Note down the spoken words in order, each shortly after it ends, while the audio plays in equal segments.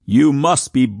You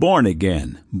must be born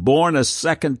again, born a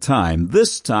second time,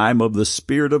 this time of the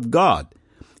Spirit of God.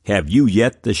 Have you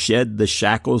yet to shed the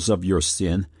shackles of your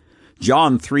sin?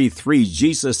 John 3:3,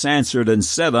 Jesus answered and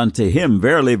said unto him,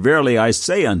 Verily, verily, I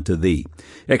say unto thee,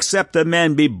 except a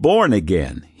man be born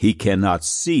again, he cannot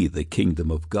see the kingdom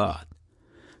of God.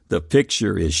 The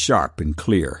picture is sharp and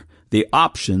clear. The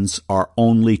options are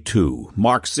only two.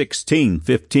 Mark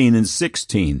 16:15 and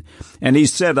 16. And he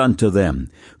said unto them,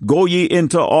 Go ye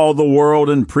into all the world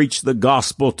and preach the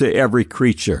gospel to every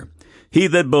creature. He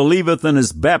that believeth and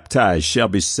is baptized shall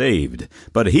be saved,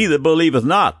 but he that believeth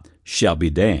not shall be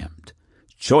damned.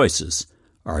 Choices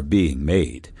are being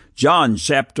made. John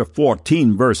chapter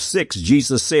 14, verse 6,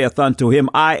 Jesus saith unto him,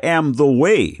 I am the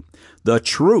way, the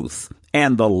truth,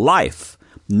 and the life.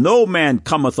 No man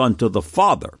cometh unto the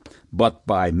Father but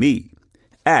by me.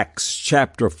 Acts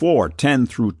chapter 4, 10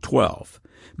 through 12.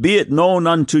 Be it known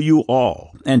unto you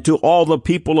all, and to all the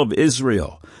people of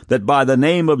Israel, that by the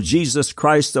name of Jesus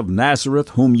Christ of Nazareth,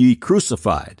 whom ye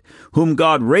crucified, whom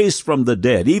God raised from the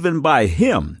dead, even by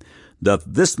him doth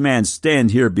this man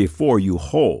stand here before you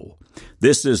whole.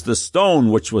 This is the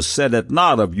stone which was set at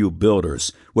naught of you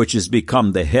builders, which is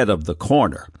become the head of the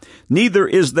corner. Neither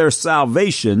is there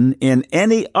salvation in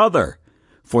any other,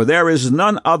 for there is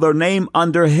none other name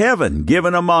under heaven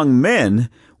given among men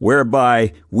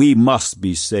whereby we must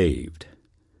be saved.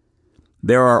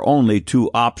 There are only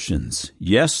two options,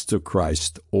 yes to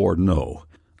Christ or no.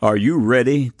 Are you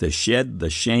ready to shed the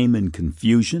shame and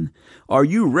confusion? Are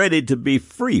you ready to be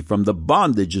free from the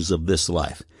bondages of this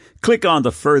life? Click on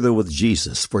the Further with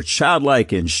Jesus for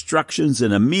childlike instructions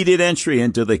and immediate entry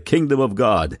into the kingdom of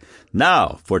God.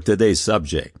 Now for today's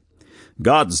subject.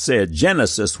 God said,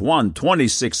 Genesis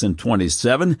 1:26 and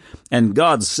 27, and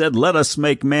God said, Let us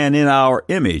make man in our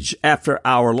image, after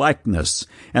our likeness,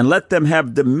 and let them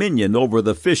have dominion over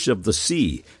the fish of the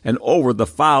sea, and over the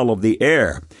fowl of the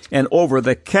air, and over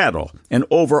the cattle, and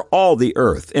over all the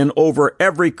earth, and over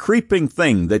every creeping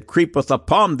thing that creepeth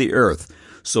upon the earth.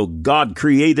 So God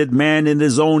created man in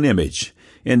his own image.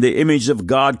 In the image of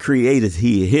God created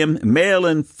he him, male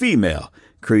and female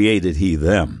created he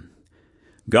them.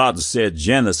 God said,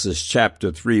 Genesis chapter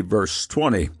 3, verse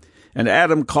 20, and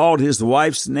Adam called his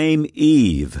wife's name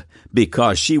Eve,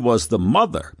 because she was the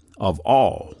mother of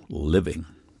all living.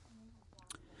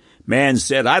 Man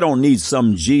said, I don't need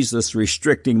some Jesus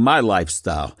restricting my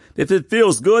lifestyle. If it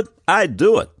feels good, I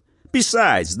do it.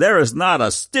 Besides, there is not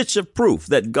a stitch of proof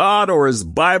that God or his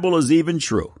Bible is even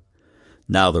true.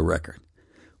 Now the record.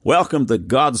 Welcome to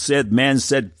God Said, Man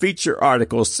Said feature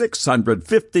article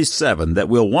 657 that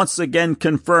will once again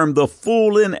confirm the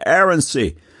full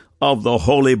inerrancy of the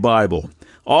Holy Bible.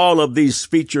 All of these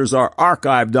features are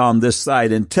archived on this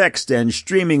site in text and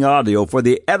streaming audio for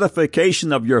the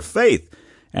edification of your faith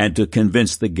and to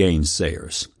convince the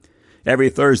gainsayers. Every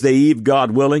Thursday Eve,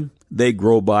 God willing, they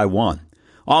grow by one.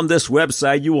 On this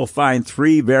website, you will find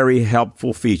three very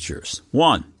helpful features.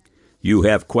 1, you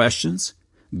have questions.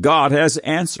 God has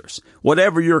answers.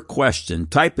 Whatever your question,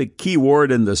 type a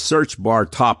keyword in the search bar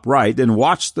top right and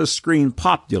watch the screen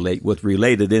populate with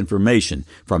related information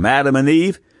from Adam and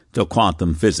Eve to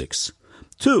quantum physics.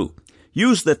 2,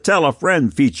 use the Tell a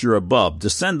Friend feature above to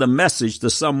send a message to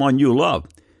someone you love.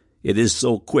 It is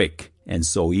so quick and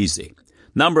so easy.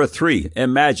 3,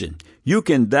 imagine you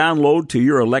can download to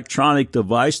your electronic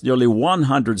device nearly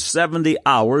 170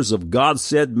 hours of God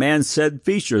Said, Man Said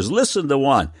features. Listen to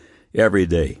one every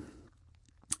day.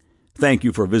 Thank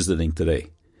you for visiting today.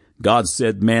 God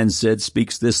Said, Man Said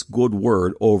speaks this good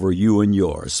word over you and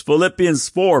yours. Philippians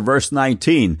 4, verse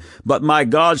 19, But my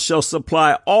God shall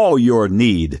supply all your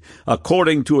need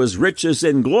according to his riches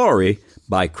in glory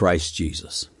by Christ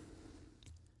Jesus.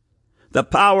 The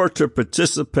power to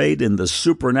participate in the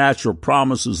supernatural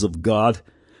promises of God,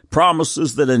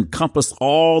 promises that encompass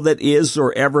all that is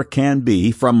or ever can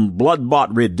be, from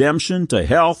blood-bought redemption to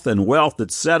health and wealth,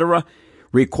 etc.,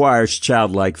 requires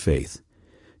childlike faith.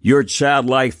 Your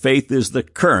childlike faith is the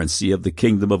currency of the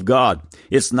kingdom of God.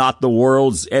 It's not the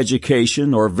world's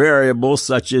education or variables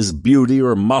such as beauty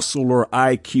or muscle or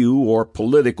IQ or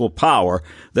political power.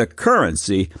 The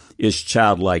currency is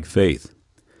childlike faith.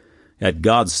 At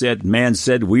God Said, Man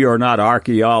Said, we are not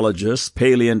archaeologists,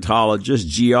 paleontologists,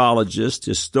 geologists,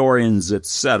 historians,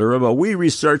 etc., but we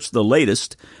research the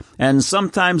latest and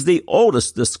sometimes the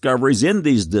oldest discoveries in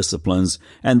these disciplines,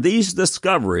 and these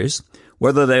discoveries,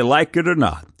 whether they like it or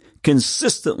not,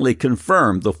 consistently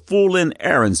confirm the full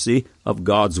inerrancy of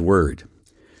God's Word.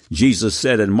 Jesus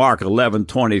said in Mark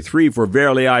 11:23, "For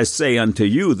verily I say unto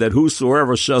you, that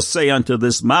whosoever shall say unto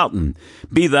this mountain,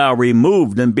 Be thou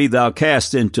removed, and be thou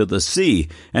cast into the sea,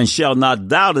 and shall not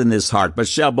doubt in his heart, but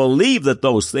shall believe that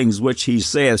those things which he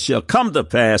saith shall come to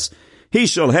pass, he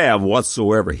shall have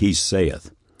whatsoever he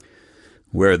saith."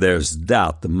 Where there's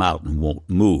doubt, the mountain won't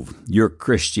move. Your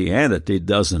Christianity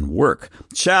doesn't work.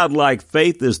 Childlike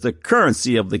faith is the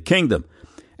currency of the kingdom,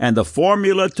 and the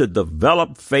formula to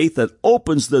develop faith that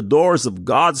opens the doors of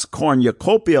God's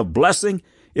cornucopia of blessing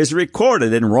is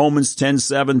recorded in Romans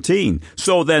 10:17.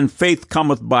 So then faith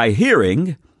cometh by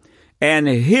hearing, and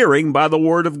hearing by the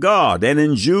word of God. And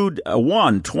in Jude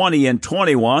 1:20 and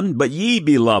 21, "But ye,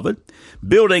 beloved,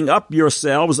 building up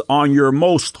yourselves on your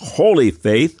most holy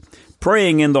faith,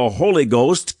 praying in the Holy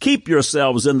Ghost, keep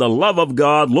yourselves in the love of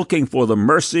God, looking for the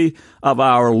mercy of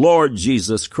our Lord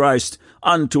Jesus Christ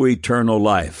unto eternal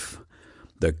life."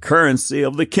 The currency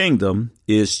of the kingdom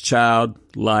is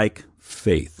childlike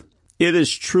faith. It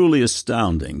is truly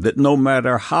astounding that no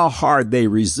matter how hard they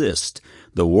resist,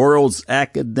 the world's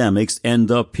academics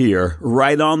end up here,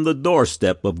 right on the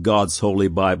doorstep of God's Holy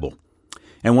Bible.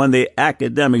 And when the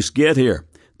academics get here,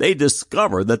 they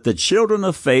discover that the children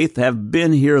of faith have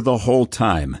been here the whole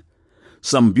time.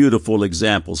 Some beautiful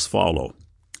examples follow.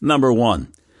 Number 1,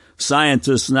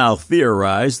 scientists now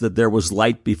theorize that there was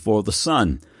light before the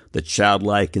sun. The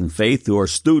childlike in faith who are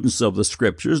students of the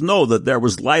Scriptures know that there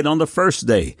was light on the first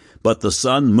day, but the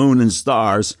sun, moon, and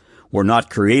stars were not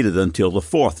created until the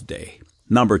fourth day.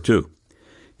 Number 2,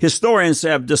 historians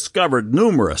have discovered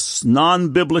numerous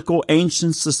non-biblical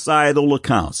ancient societal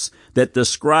accounts that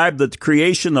describe the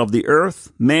creation of the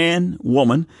earth, man,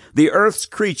 woman, the earth's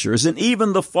creatures, and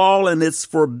even the fall and its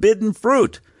forbidden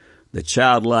fruit. The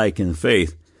childlike in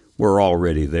faith were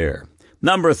already there.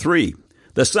 Number 3,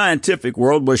 the scientific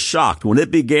world was shocked when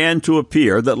it began to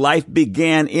appear that life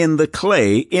began in the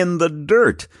clay, in the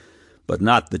dirt, but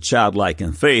not the childlike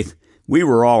in faith. We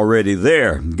were already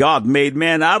there. God made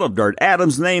man out of dirt.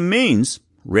 Adam's name means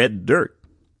red dirt.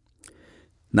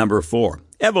 Number 4,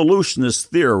 evolutionists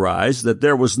theorized that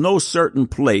there was no certain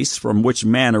place from which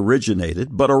man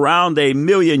originated, but around 1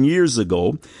 million years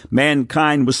ago,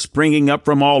 mankind was springing up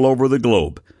from all over the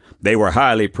globe. They were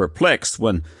highly perplexed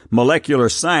when molecular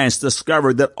science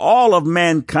discovered that all of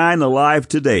mankind alive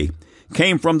today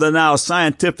came from the now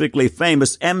scientifically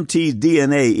famous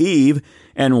mtDNA Eve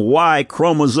and Y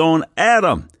chromosome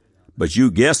Adam. But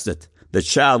you guessed it, the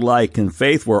childlike in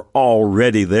faith were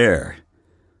already there.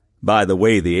 By the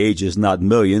way, the age is not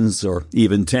millions or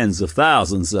even tens of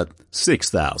thousands at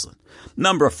 6,000.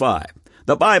 Number 5,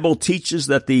 the Bible teaches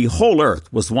that the whole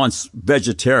earth was once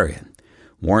vegetarian.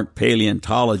 Weren't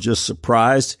paleontologists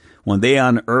surprised when they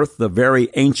unearthed the very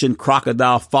ancient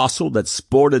crocodile fossil that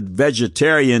sported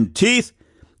vegetarian teeth?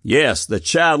 Yes, the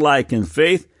childlike in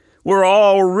faith were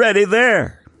already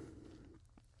there.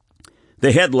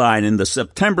 The headline in the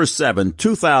September 7,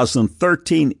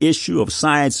 2013 issue of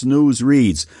Science News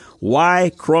reads,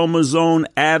 "Y chromosome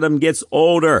Adam gets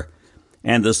older."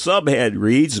 And the subhead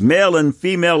reads, "Male and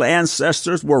female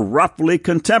ancestors were roughly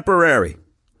contemporary."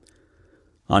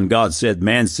 On God Said,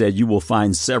 Man Said, you will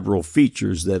find several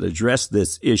features that address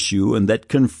this issue and that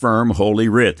confirm Holy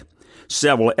Writ.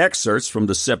 Several excerpts from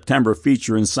the September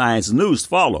feature in Science News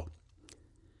follow.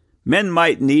 Men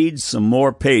might need some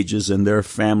more pages in their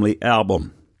family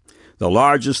album. The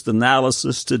largest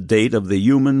analysis to date of the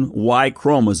human Y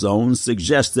chromosome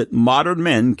suggests that modern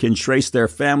men can trace their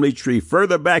family tree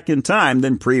further back in time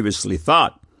than previously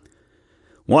thought.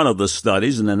 One of the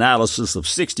studies, an analysis of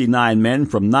 69 men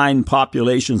from 9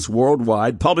 populations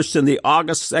worldwide, published in the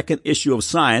August 2nd issue of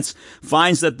Science,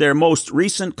 finds that their most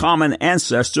recent common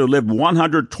ancestor lived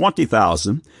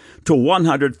 120,000 to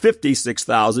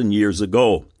 156,000 years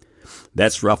ago.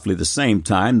 That's roughly the same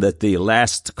time that the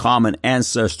last common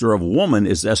ancestor of woman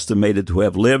is estimated to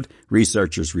have lived,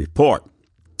 researchers report.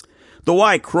 The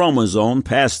Y chromosome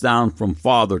passed down from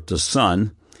father to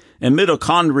son, and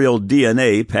mitochondrial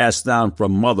DNA passed down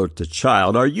from mother to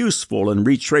child are useful in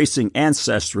retracing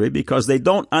ancestry because they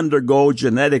don't undergo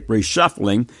genetic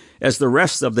reshuffling as the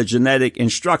rest of the genetic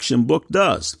instruction book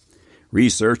does.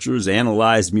 Researchers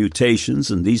analyze mutations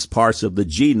in these parts of the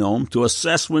genome to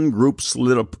assess when groups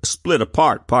split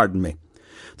apart.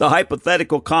 The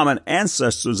hypothetical common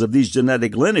ancestors of these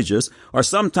genetic lineages are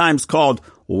sometimes called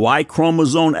Y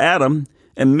chromosome Adam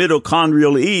and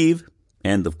mitochondrial Eve.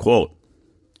 End of quote.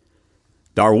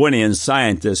 Darwinian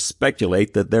scientists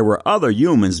speculate that there were other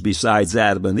humans besides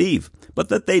Adam and Eve, but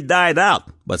that they died out.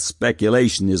 But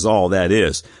speculation is all that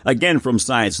is. Again from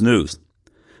Science News.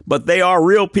 But they are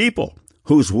real people.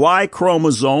 whose Y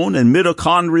chromosome and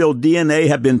mitochondrial DNA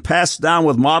have been passed down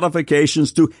with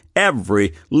modifications to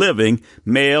every living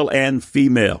male and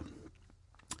female.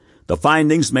 The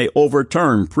findings may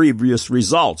overturn previous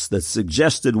results that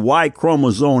suggested Y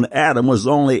chromosome Adam was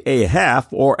only a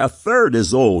half or a third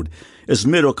as old as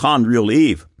mitochondrial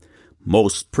Eve.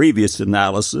 Most previous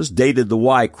analysis dated the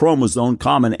Y chromosome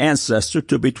common ancestor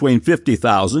to between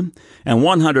 50,000 and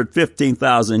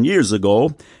 115,000 years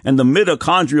ago, and the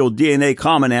mitochondrial DNA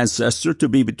common ancestor to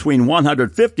be between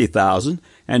 150,000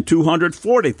 and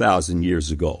 240,000 years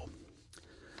ago.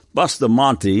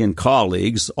 Bustamante and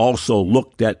colleagues also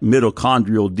looked at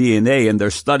mitochondrial DNA in their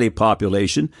study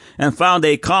population and found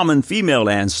a common female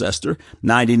ancestor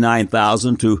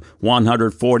 99,000 to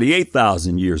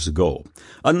 148,000 years ago.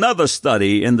 Another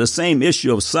study in the same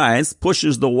issue of Science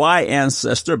pushes the Y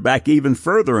ancestor back even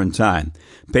further in time.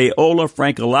 Paola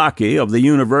Francalacchi of the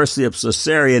University of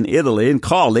Caesarea in Italy and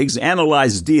colleagues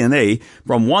analyzed DNA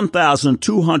from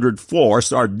 1,204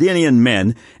 Sardinian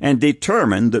men and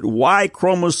determined that Y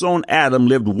chromosome Adam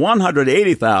lived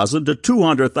 180,000 to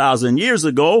 200,000 years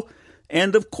ago.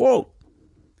 End of quote.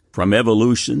 From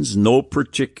evolution's no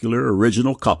particular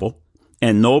original couple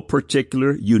and no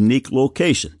particular unique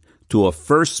location to a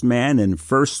first man and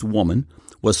first woman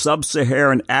with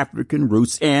sub-Saharan African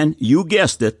roots, and, you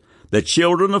guessed it, the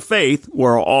children of faith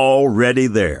were already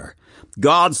there.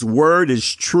 God's word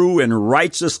is true and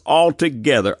righteous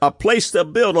altogether, a place to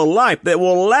build a life that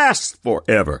will last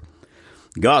forever.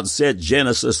 God said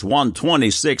Genesis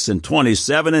 1:26 and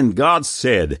 27, and God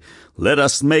said, "Let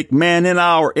us make man in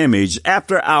our image,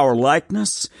 after our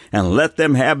likeness, and let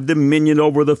them have dominion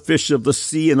over the fish of the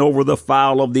sea, and over the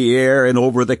fowl of the air, and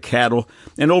over the cattle,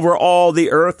 and over all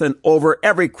the earth, and over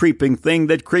every creeping thing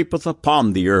that creepeth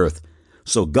upon the earth."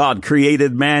 So God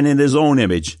created man in his own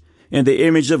image. In the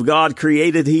image of God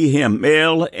created he him,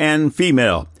 male and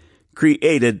female.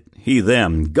 Created he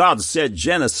them. God said,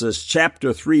 Genesis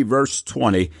chapter 3, verse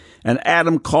 20, "And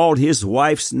Adam called his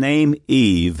wife's name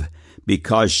Eve,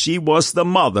 because she was the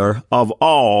mother of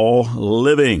all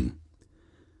living."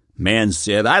 Man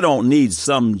said, "I don't need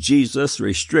some Jesus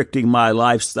restricting my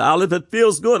lifestyle. If it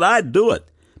feels good, I'd do it.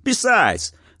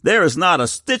 Besides, there is not a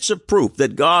stitch of proof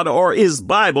that God or his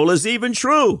Bible is even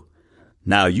true."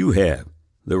 Now you have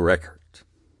the record.